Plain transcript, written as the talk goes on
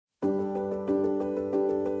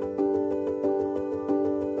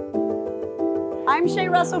I'm Shay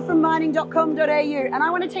Russell from mining.com.au, and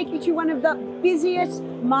I want to take you to one of the busiest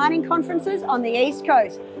mining conferences on the East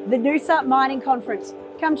Coast, the Noosa Mining Conference.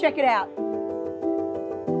 Come check it out.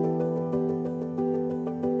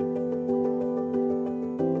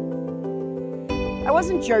 I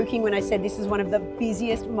wasn't joking when I said this is one of the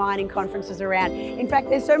busiest mining conferences around. In fact,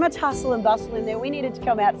 there's so much hustle and bustle in there, we needed to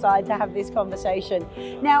come outside to have this conversation.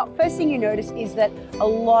 Now, first thing you notice is that a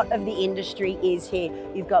lot of the industry is here.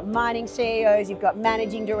 You've got mining CEOs, you've got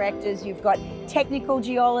managing directors, you've got technical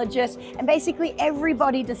geologists, and basically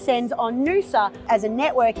everybody descends on Noosa as a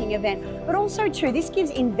networking event. But also too, this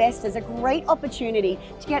gives investors a great opportunity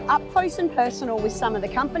to get up close and personal with some of the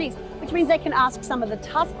companies, which means they can ask some of the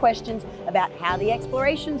tough questions about how the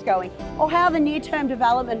exploration's going or how the near-term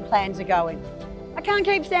development plans are going. I can't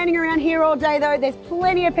keep standing around here all day though. There's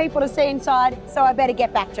plenty of people to see inside, so I better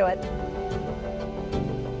get back to it.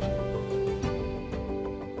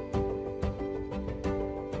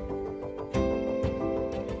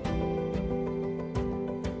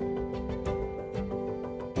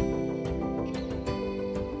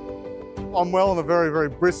 I'm well on a very, very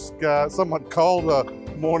brisk, somewhat colder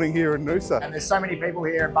morning here in Noosa. And there's so many people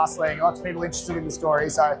here and bustling, lots of people interested in the story,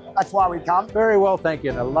 so that's why we come. Very well, thank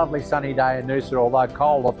you. And a lovely sunny day in Noosa, although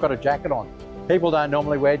cold. I've got a jacket on. People don't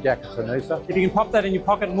normally wear jackets in Noosa. If you can pop that in your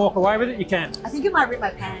pocket and walk away with it, you can. I think it might rip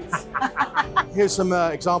my pants. Here's some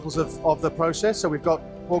examples of the process. So we've got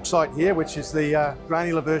bauxite here, which is the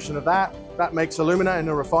granular version of that. That makes alumina in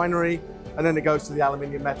a refinery, and then it goes to the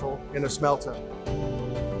aluminium metal in a smelter.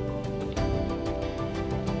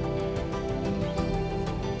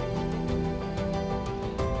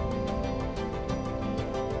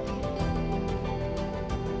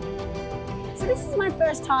 So this is my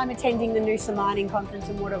first time attending the Noosa Mining Conference,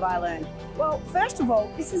 and what have I learned? Well, first of all,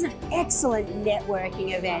 this is an excellent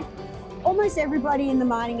networking event. Almost everybody in the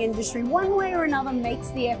mining industry, one way or another,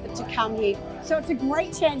 makes the effort to come here. So it's a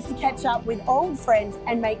great chance to catch up with old friends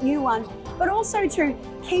and make new ones, but also to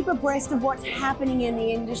keep abreast of what's happening in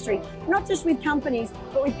the industry, not just with companies,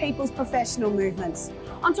 but with people's professional movements.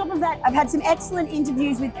 On top of that, I've had some excellent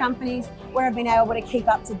interviews with companies where I've been able to keep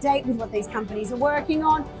up to date with what these companies are working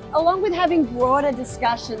on, along with having broader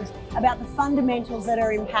discussions about the fundamentals that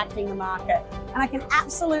are impacting the market. And I can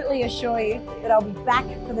absolutely assure you that I'll be back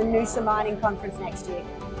for the Noosa Mining Conference next year.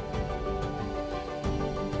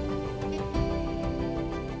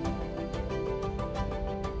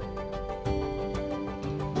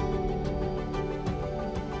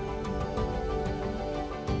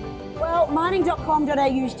 Well,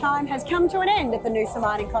 mining.com.au's time has come to an end at the Noosa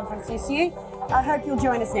Mining Conference this year. I hope you'll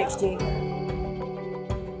join us next year.